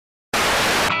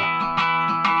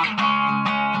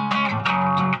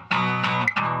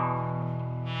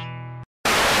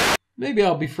Maybe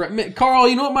I'll be friend. Carl,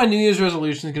 you know what my New Year's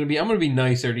resolution is going to be? I'm going to be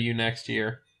nicer to you next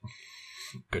year.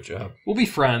 Good job. We'll be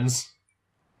friends.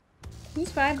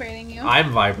 Who's vibrating you? I'm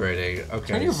vibrating.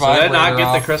 Okay. Turn your So did I not get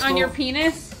vibrator the crystal? On your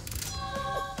penis?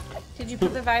 Did you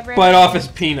put the vibrator? Bite off his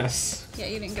penis. Yeah,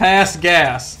 you didn't get Pass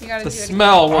gas. You gotta The do it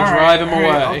smell will drive him away.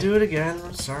 I'll do it again.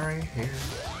 I'm sorry. Here.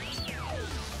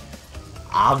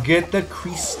 I'll get the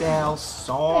crystal.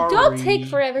 Sorry. Don't take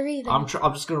forever either. I'm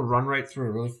just gonna run right through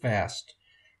it really fast.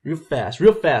 Real fast,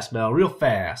 Mel. Real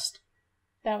fast.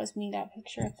 That was me, that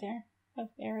picture up there of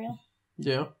Ariel.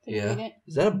 Yeah. Did you read it?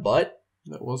 Is that a butt?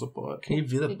 That was a butt. Can you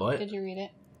view the butt? Did you read it?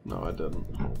 No, I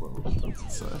didn't. Hold on. What's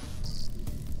it say?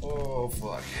 Oh,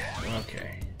 fuck.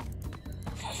 Okay.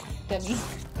 Debbie.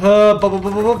 Gotta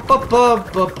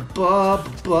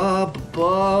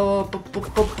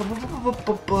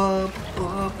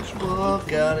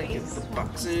get the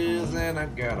boxes and I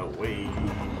gotta wait.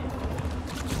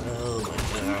 Oh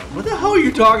my god. What the hell are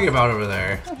you talking about over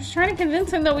there? I was trying to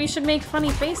convince him that we should make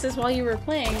funny faces while you were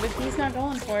playing, but he's not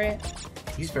going for it.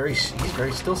 He's very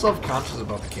still self-conscious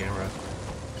about the camera.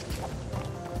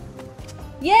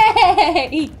 Yay!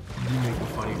 You make a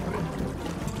funny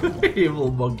face. You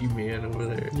little monkey man over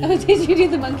there. Oh, did you do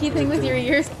the monkey thing with your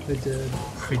ears? I did.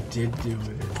 I did do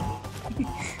it.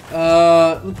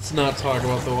 Let's not talk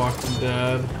about The Walking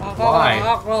Dead. Why?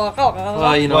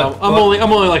 You know, I'm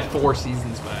only like 4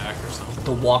 seasons back or something.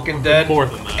 The Walking Dead? More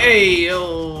than that. Hey,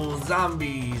 yo,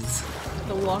 zombies.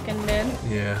 The Walken Dead?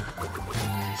 Yeah.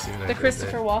 The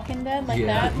Christopher Walken Dead? Like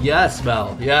that? Yes,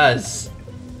 Mel. Yes.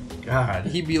 God.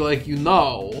 He'd be like, you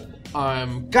know,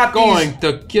 I'm Got going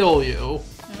to kill you.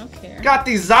 I don't care. Got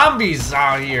these zombies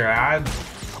out here. I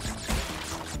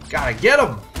gotta get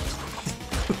them.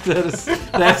 That's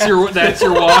your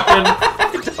Walken.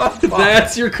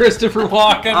 That's your Christopher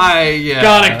Walken.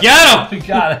 Gotta get him.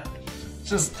 Got it.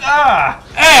 Just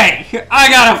Hey, I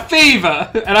got a fever,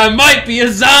 and I might be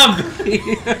a zombie.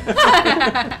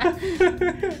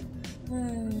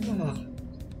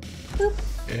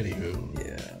 Anywho,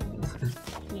 Yeah.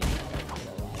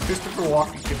 Christopher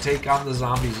Walken can take on the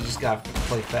zombies. You just gotta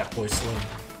play Fat Boy Slim.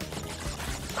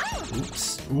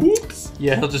 Oops.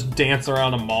 Yeah, he'll just dance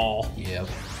around a mall. Yep.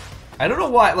 I don't know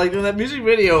why. Like in that music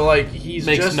video, like he's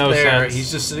Makes just no there. sense. He's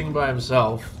just sitting by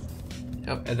himself.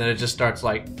 Yep. And then it just starts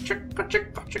like chicka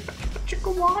chicka chicka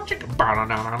chicka chicka chicka.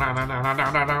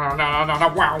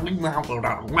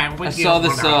 I saw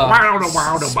this.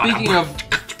 Speaking of,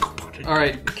 all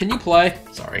right, can you play?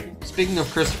 Sorry. Speaking of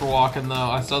Christopher Walken, though,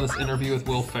 I saw this interview with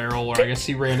Will Ferrell where I guess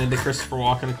he ran into Christopher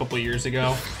Walken a couple of years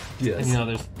ago. Yes. And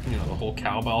there's the whole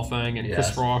cowbell thing, and Yes.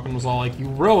 Christopher Walken was all like, "You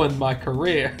ruined my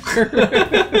career."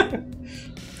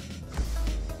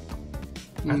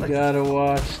 You gotta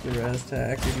watch the rest,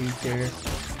 Hacker. Do you care?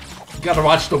 You gotta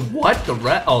watch the what? The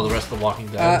rest? Oh, the rest of The Walking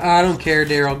Dead. I don't care,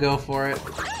 Daryl. Go for it.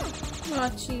 Oh,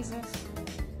 Jesus.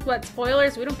 What,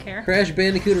 spoilers? We don't care. Crash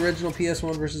Bandicoot original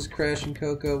PS1 versus Crash and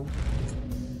Coco.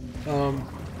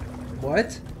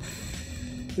 What?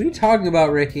 What are you talking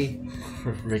about, Ricky?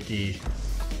 Ricky,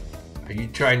 are you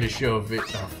trying to show a Oh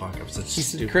fuck! I'm such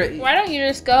stupid. Why don't you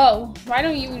just go? Why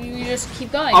don't you just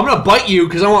keep going? I'm gonna bite you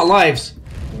because I want lives.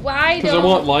 Why don't... Because I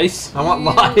want lice. I want you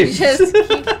lives. just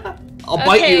keep... I'll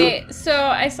bite you. Okay, so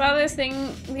I saw this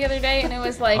thing the other day, and it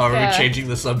was like... Are we changing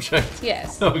the subject?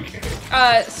 Yes. Okay.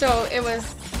 So it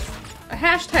was a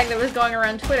hashtag that was going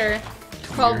around Twitter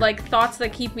called, like, thoughts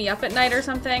that keep me up at night or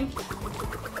something.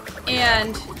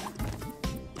 And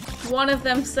one of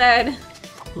them said,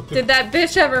 did that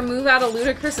bitch ever move out of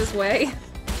Ludacris's way?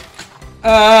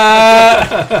 I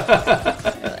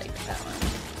like that one.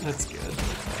 That's good.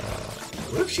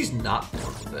 What if she's not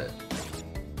born with it?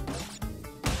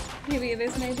 Maybe it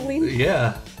is Maybelline.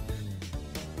 Yeah.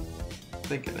 I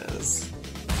think it is.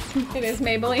 It is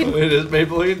Maybelline. It is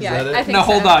Maybelline? Yeah, Is that I it? think No,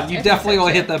 so. hold on. I You think definitely so,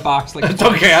 only too. hit that box like. It's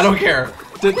okay, I don't care.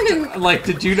 Did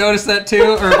you notice that too,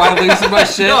 or am I losing my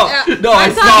shit? No, I I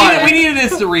saw thought it. We need an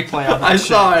instant replay on that I shit.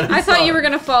 saw it. I thought you were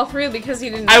gonna fall through because you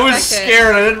didn't I was expect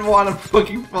scared. I didn't want to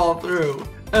fucking fall through.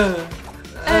 it.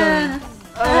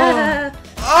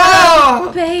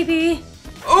 Oh! Baby.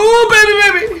 Oh,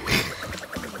 baby!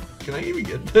 Can I even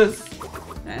get this?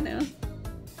 I know.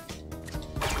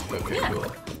 Okay, Yeah.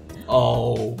 cool.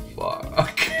 Oh,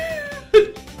 fuck.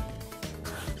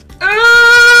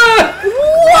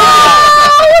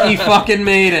 He fucking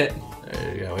made it.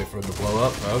 Hey, you gotta wait for it to blow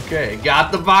up. Okay,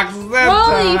 got the boxes that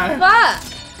Holy time. fuck!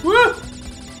 Woo!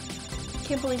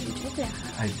 Can't believe you did that.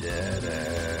 I did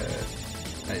it.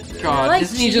 I did it. God, like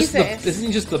isn't he just the Jesus. isn't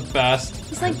he just the best?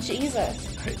 He's like Jesus.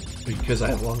 Because I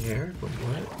have long hair? What?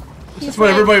 He's That's what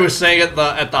like, everybody was saying at the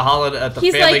holiday at the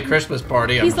He's family like- Christmas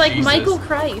party. He's like Jesus. Michael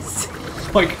Christ.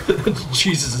 Like, that's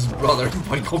Jesus' brother,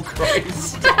 Michael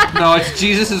Christ. No, it's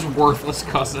Jesus' worthless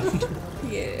cousin.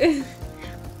 Yeah.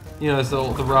 You know, it's the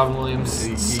Robin Williams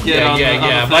skit on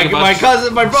my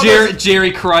cousin, my brother,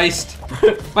 Jerry Christ.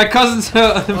 My cousin's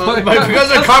my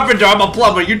cousin's a carpenter. I'm a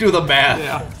plumber. You do the math.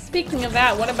 Yeah. Speaking of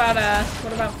that, what about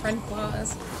Fred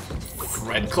Claus?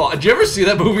 Fred Claus. Did you ever see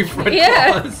that movie, Fred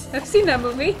Claus? I've seen that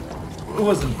movie. It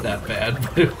wasn't that bad.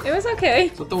 It was okay.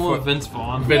 Is that the one with Vince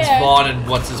Vaughn? Vince Vaughn and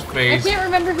what's his face? I can't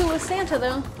remember who was Santa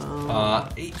though.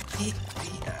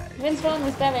 Vince Vaughn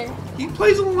was better. He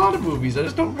plays in a lot of movies. I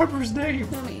just don't remember his name.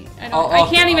 I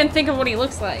can't even think of what he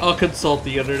looks like. I'll consult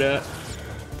the internet.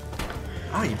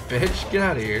 Oh, you bitch! Get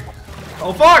out of here!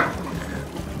 Oh fuck!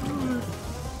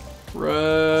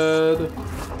 Red.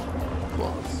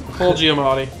 Paul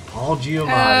Giamatti. Paul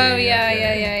Giamatti. Oh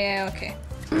yeah. Okay.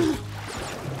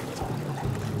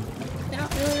 I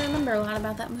don't really remember a lot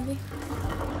about that movie.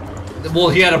 Well,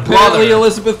 he had a brother. Apparently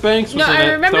Elizabeth Banks was No, in I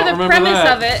it. remember Don't the remember premise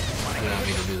that. of it. I didn't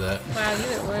mean to do that. Wow, you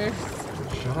did worse.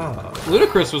 Shut up.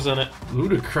 Ludacris was in it.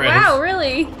 Ludacris. Wow,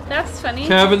 really? That's funny.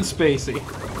 Kevin Spacey.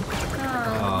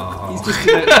 Oh,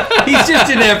 He's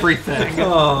just in everything.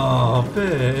 Oh,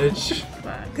 bitch.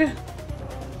 fuck.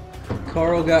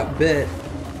 Carl got bit.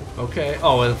 Okay.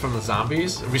 Oh, and from the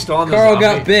zombies? Are we still on the Carl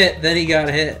zombie? got bit, then he got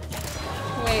hit.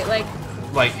 Wait,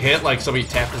 Like hit? Like somebody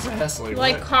tapped his ass? Like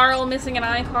what? Carl missing an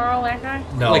eye, Carl, that guy?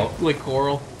 No. Like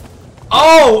Coral.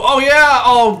 Oh yeah!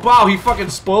 Oh, wow, he fucking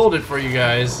spoiled it for you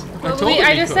guys. Well,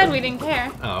 I just said we didn't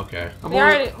care. Oh, okay.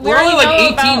 We're only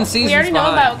like 18 seasons We already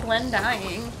know behind. about Glenn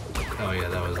dying, Oh yeah,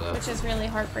 that was which is really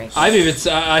heartbreaking.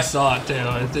 I saw it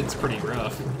too. It's pretty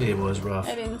rough. It was rough.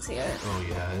 I didn't see it. Oh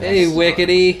yeah. Hey,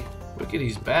 Wickedy.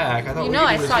 Wickedy's back. I thought You know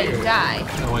I Wickedy was saw here. you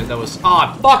die. No, wait, that was. Oh,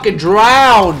 I fucking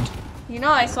drowned! You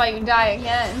know I saw you die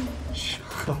again. Shut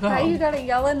Why up. you gotta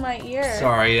yell in my ear?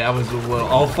 Sorry, that was a little.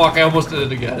 Oh fuck, I almost did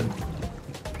it again.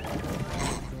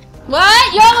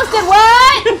 What? You almost did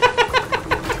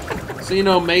what? So you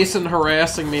know, Mason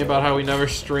harassing me about how we never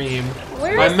stream.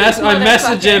 Where I is this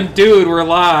message motherfucker? him, dude, we're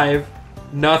live.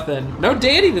 Nothing. No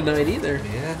Danny tonight either.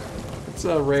 Yeah. It's a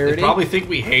They rarity. probably think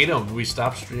we hate him. We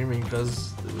stopped streaming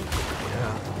because.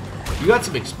 Yeah. You got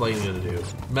some explaining to do.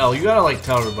 Mel, you gotta like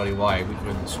tell everybody why we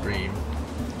couldn't stream.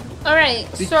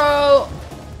 Alright, so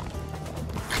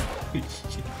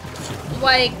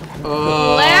like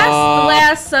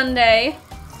last Sunday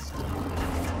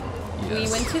we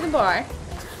went to the bar.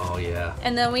 Oh yeah.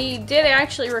 And then we did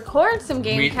actually record some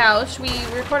Game Couch. We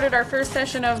recorded our first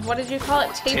session of, what did you call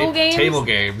it? Table games? Table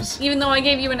games. Even though I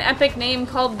gave you an epic name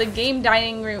called the Game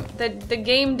Dining Room. The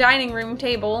Game Dining Room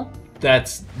Table.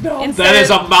 That's no. Instead That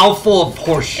is of- a mouthful of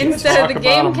horseshit. Instead of the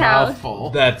Game Couch.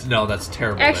 That's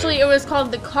terrible. Actually, it was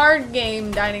called the Card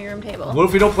Game Dining Room Table. What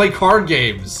if we don't play card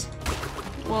games?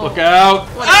 Well, Look out.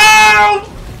 Ow!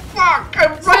 Fuck!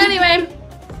 I'm so anyway,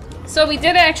 so we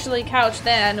did actually couch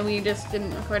then, we just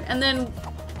didn't record. And then,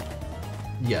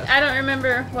 Yes. I don't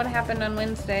remember what happened on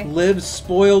Wednesday. Liv's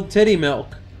spoiled titty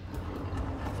milk.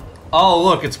 Oh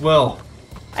look, it's Will.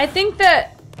 I think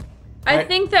that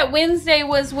Wednesday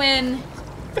was when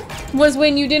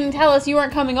you didn't tell us you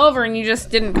weren't coming over and you just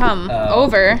didn't come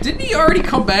over. Didn't he already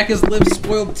come back as Liv's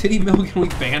spoiled titty milk and we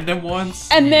banned him once?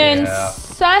 And then Yeah.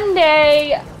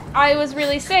 Sunday, I was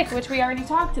really sick, which we already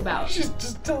talked about. She's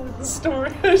just telling the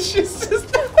story. She's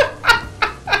just.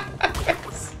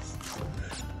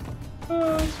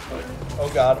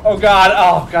 Oh god! Oh god!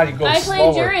 Oh god! You go I slower.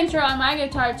 played your intro on my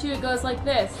guitar too. It goes like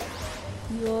this.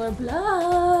 Your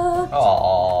blood.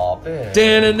 Oh, bitch.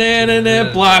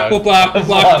 Da-na-na-na-na, block, block, block,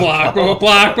 block, block,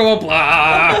 block, block,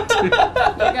 block.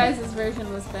 Your guys'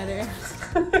 version was better.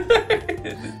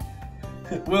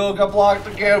 Will got blocked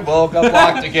again. Will got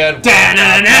blocked again.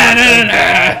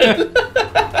 Da-na-na-na-na.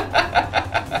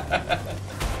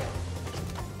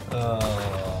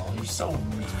 Oh, you're so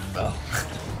mean, Mel.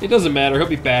 It doesn't matter. He'll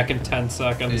be back in 10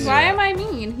 seconds. Why am I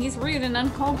mean? He's rude and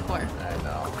uncalled for. I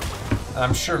know.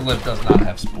 I'm sure Liv does not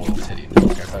have spoiled titty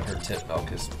milk. I bet her tit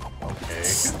milk is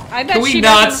okay. I bet Can we she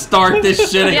not doesn't- start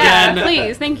this shit Yeah, again?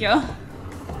 please, thank you.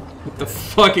 With the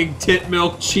fucking tit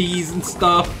milk cheese and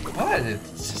stuff. What?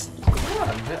 It's just.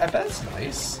 Yeah, I bet it's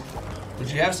nice.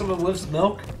 Would you have some of Liv's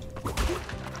milk?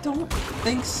 Don't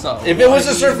think so. If it was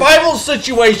a survival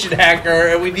situation, hacker,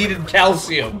 and we needed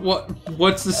calcium.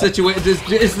 What's the situation?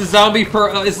 Is the zombie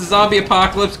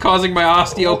apocalypse causing my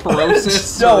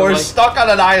osteoporosis? No, Or, we're like, stuck on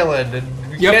an island,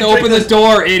 and you have to open the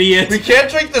door, idiot. We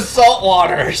can't drink the salt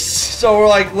water, so we're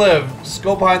like, Liv, just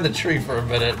go behind the tree for a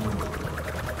minute.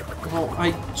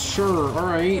 Oh, sure, all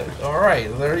right. All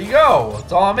right, there you go.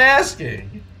 That's all I'm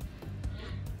asking.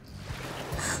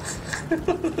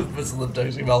 Miss Liv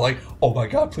texting about like, oh my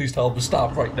god, please tell him to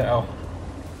stop right now.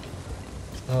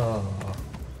 Oh.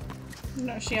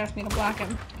 No, she asked me to block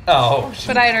him. Oh.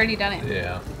 But I had already done it.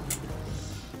 Yeah.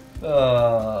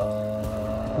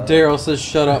 Daryl says,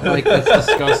 "Shut up, Mike. That's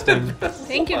disgusting."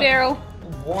 Thank you, Daryl.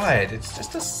 What? It's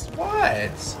just a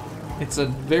what? It's a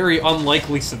very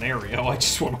unlikely scenario. I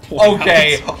just want to point out.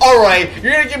 Okay, alright.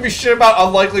 You're gonna give me shit about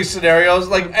unlikely scenarios?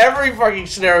 Like, every fucking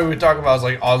scenario we talk about is,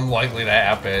 like, unlikely to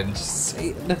happen. Just say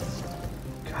it.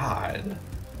 God.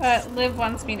 Liv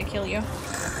wants me to kill you.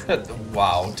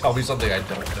 Wow, tell me something I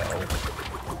don't know.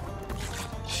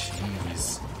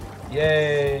 Jeez.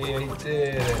 Yay, I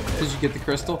did it. Did you get the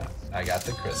crystal? I got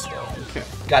the crystal. Okay.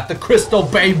 Got the crystal,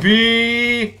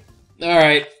 baby!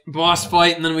 Alright, boss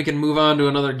fight, and then we can move on to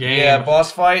another game. Yeah,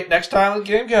 boss fight next time on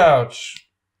Game Couch.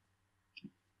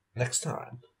 Next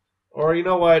time. Or you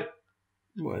know what?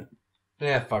 What?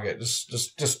 Yeah, fuck it.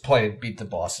 Just play and beat the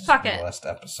bosses. Fuck in it. The last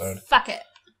episode. Fuck it.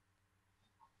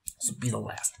 This will be the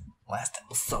last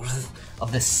episode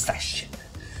of this session.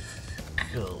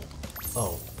 Cool.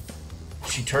 Oh.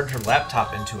 She turned her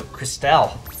laptop into a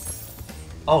crystal.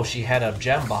 Oh, she had a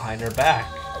gem behind her back.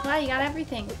 Wow, you got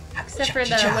everything. Except for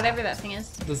the whatever that thing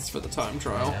is. This is for the time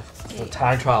trial. Yeah, the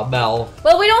time trial, Mel.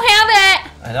 Well, we don't have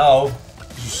it! I know.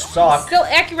 You suck. Still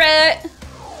accurate.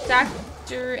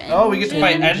 Dr. Engine. Oh, we get to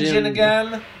fight Engine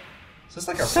again? Is this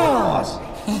like our fourth boss?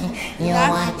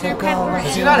 Dr. Pepper.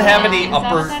 Does he not have any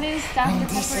upper... That is Dr.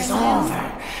 Pepper Engine.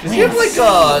 Does he have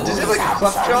like a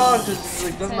cleft jaw?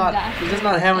 He does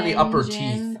not have any upper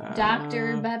teeth.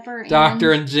 Dr. Pepper and...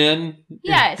 Doctor and Jin.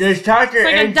 Yes. There's Dr. It's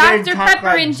like a Dr. Pepper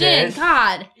and Gin.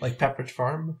 God. Like Pepperidge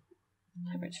Farm?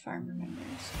 Pepperidge Farm remembers.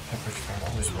 Pepperidge Farm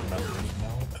always remembers. No,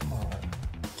 come on.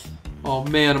 Oh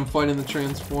man, I'm fighting the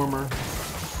Transformer.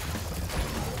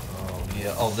 Oh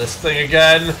yeah. Oh, this thing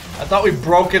again. I thought we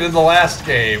broke it in the last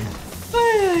game.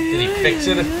 Did he fix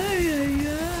it?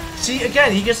 See,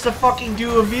 again, he gets to fucking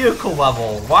do a vehicle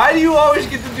level. Why do you always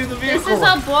get to do the vehicle? This is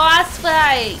a boss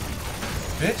fight.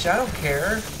 Bitch, I don't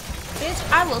care. Bitch,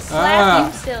 I will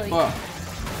slap you silly. Fuck.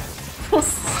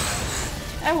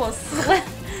 I will slap.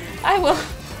 I will.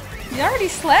 You already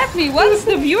slapped me. Once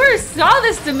the viewers saw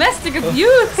this domestic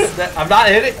abuse. I'm not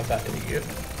hitting. I'm not hitting you.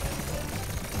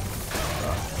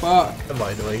 Fuck. Am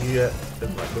I annoying you yet?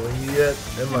 Am I annoying you yet?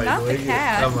 Am I Not the annoying you?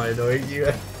 cat. Am I annoying you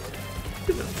yet?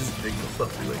 Just making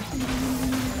something like.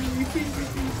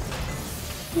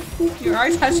 You are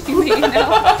touching me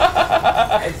now.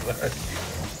 I'm sorry.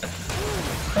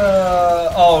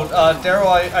 Daryl,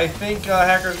 I think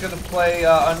Hacker's gonna play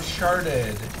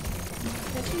Uncharted.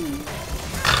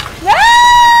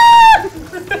 Ah!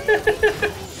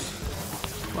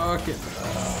 Fucking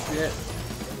shit.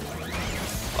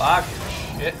 Fucking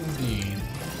shit indeed.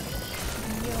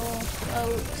 You'll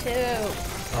float too.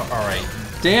 Alright.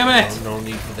 Damn it! No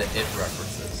need for the it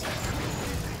references.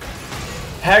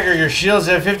 Hacker, your shield's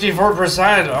at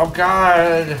 54%. Oh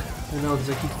god. I know, because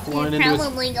I keep flying into his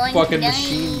fucking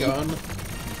machine gun.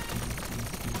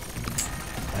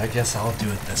 I guess I'll do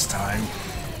it this time.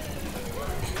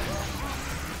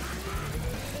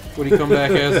 What do you come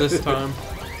back as this time?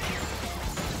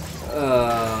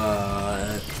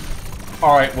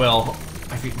 Alright, Will.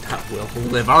 I mean, not Will.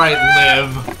 Liv. Alright,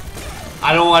 Liv.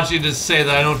 I don't want you to say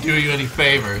that I don't do you any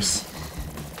favors.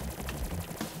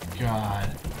 God.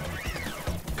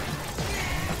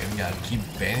 Fucking gotta keep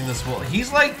banning this Will.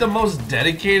 He's like the most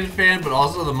dedicated fan, but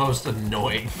also the most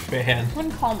annoying fan. I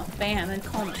wouldn't call him a fan, I'd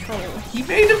call him a troll. He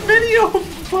made a video of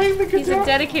playing the guitar. He's a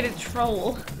dedicated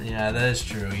troll. Yeah, that is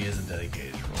true. He is a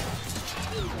dedicated troll.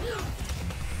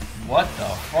 What the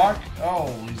fuck?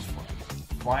 Oh, he's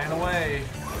flying away.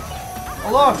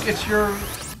 Oh, look, it's your...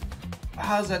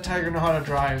 How does that tiger know how to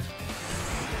drive?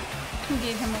 Who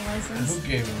gave him a license? Who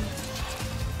gave him?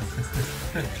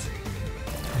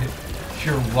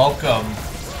 You're welcome,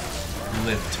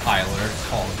 Liv Tyler.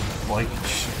 Call him Mike and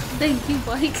shit. Thank you,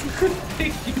 Mike.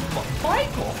 Thank you,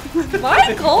 Michael.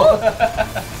 Michael?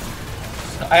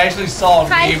 I actually saw a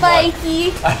Hi, meme.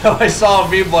 Mikey. I saw a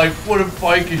meme like, what if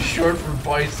Mike is short for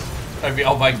bicycle? I mean,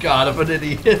 oh my god, I'm an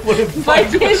idiot. What if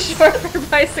Mike is short for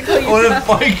bicycle? What if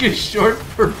Mike is short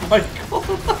for Michael?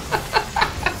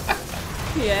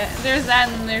 Yeah, there's that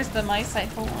and there's the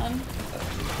MyCycle one.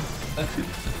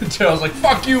 I was like,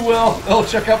 fuck you, Will. Oh,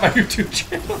 check out my YouTube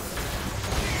channel.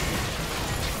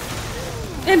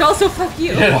 And also fuck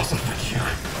you. And also fuck you.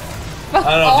 Fuck I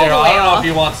don't know, all Daryl. the I way don't know off. if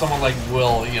you want someone like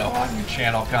Will, you know, on your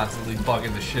channel constantly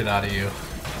bugging the shit out of you.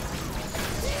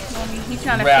 Well, he's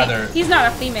not Rather- he's not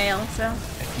a female, so A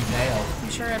female. I'm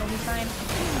sure it'll be fine.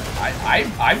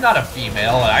 I'm not a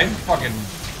female. I'm fucking.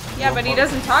 Yeah, but he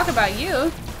doesn't talk about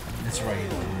you. That's right.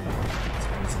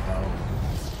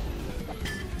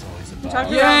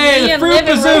 talking Yay, about me the and fruit Liv and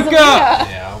bazooka! Rosalia.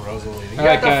 Yeah, Rosalie. You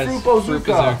Alright, got guys. the fruit Fruit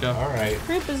bazooka. bazooka. Alright.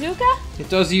 Fruit bazooka? It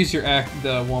does use your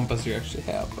the Wumpas you actually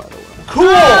have, by the way. Cool!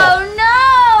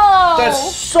 Oh no!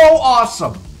 That's so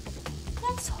awesome!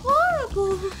 That's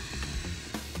horrible.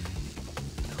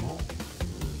 Cool.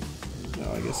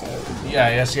 No, I guess I have Yeah,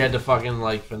 I guess you had to fucking,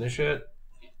 like, finish it.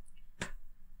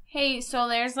 Hey, so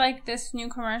there's like this new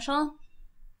commercial,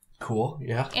 Cool,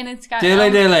 yeah. and it's got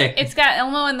Dilly. It's got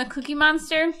Elmo and the Cookie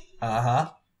Monster, Uh-huh.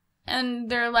 and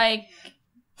they're like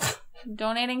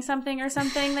donating something or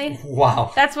something.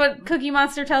 Wow. That's what Cookie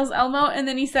Monster tells Elmo, and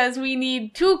then he says, "We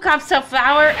need 2 cups of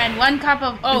flour and 1 cup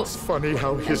of oats." It's funny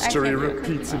how history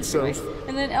repeats itself.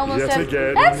 And then Elmo Yet says,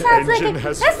 again, "That sounds like Engine a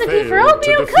has recipe for failed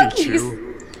to oatmeal defeat cookies."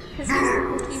 you. Because he's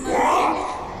the Cookie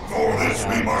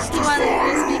Monster. He wants crispy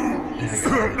cookies.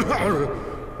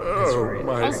 Oh,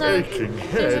 my Also, aching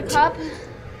there's a head. cup.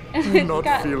 And it's Not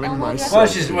got feeling Elmo myself.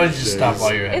 dressed Why don't you just stop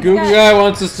while you're ahead? It's Google got- Guy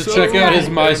wants us to So check out his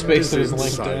the MySpace end and his is in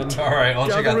LinkedIn. sight. Alright, I'll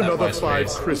check out Gather that another 5 MySpace.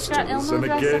 It's got crystals, Elmo and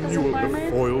dressed up again as you a will farmer. have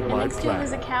foiled And my next to him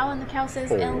is a plan. cow, and the cow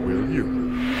says Or Elmo. will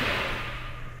you?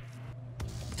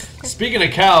 Speaking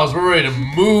of cows, we're ready to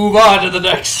move on to the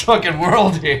next fucking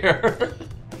world here.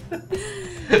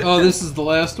 Oh, this is the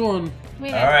last one.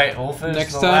 Wait, Alright, we'll finish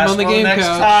Next the time last on the one game next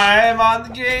couch. time on the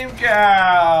game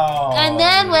couch. and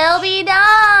then we'll be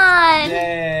done.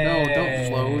 Yay. No, don't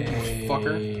float, you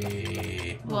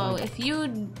fucker. Whoa, if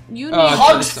you need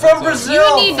Hugs from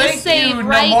Brazil. You need to Thank save you,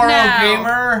 right Namoro now.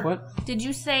 Gamer. What? Did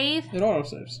you save? It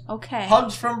autosaves. Okay.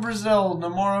 Hugs from Brazil,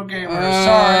 Namoro Gamer.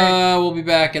 Sorry. We'll be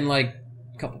back in like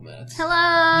a couple minutes. Hello.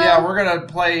 Yeah, we're gonna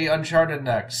play Uncharted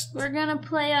next. We're gonna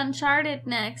play Uncharted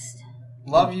next.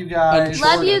 Love you guys.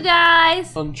 Uncharted. Love you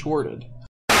guys. Uncharted.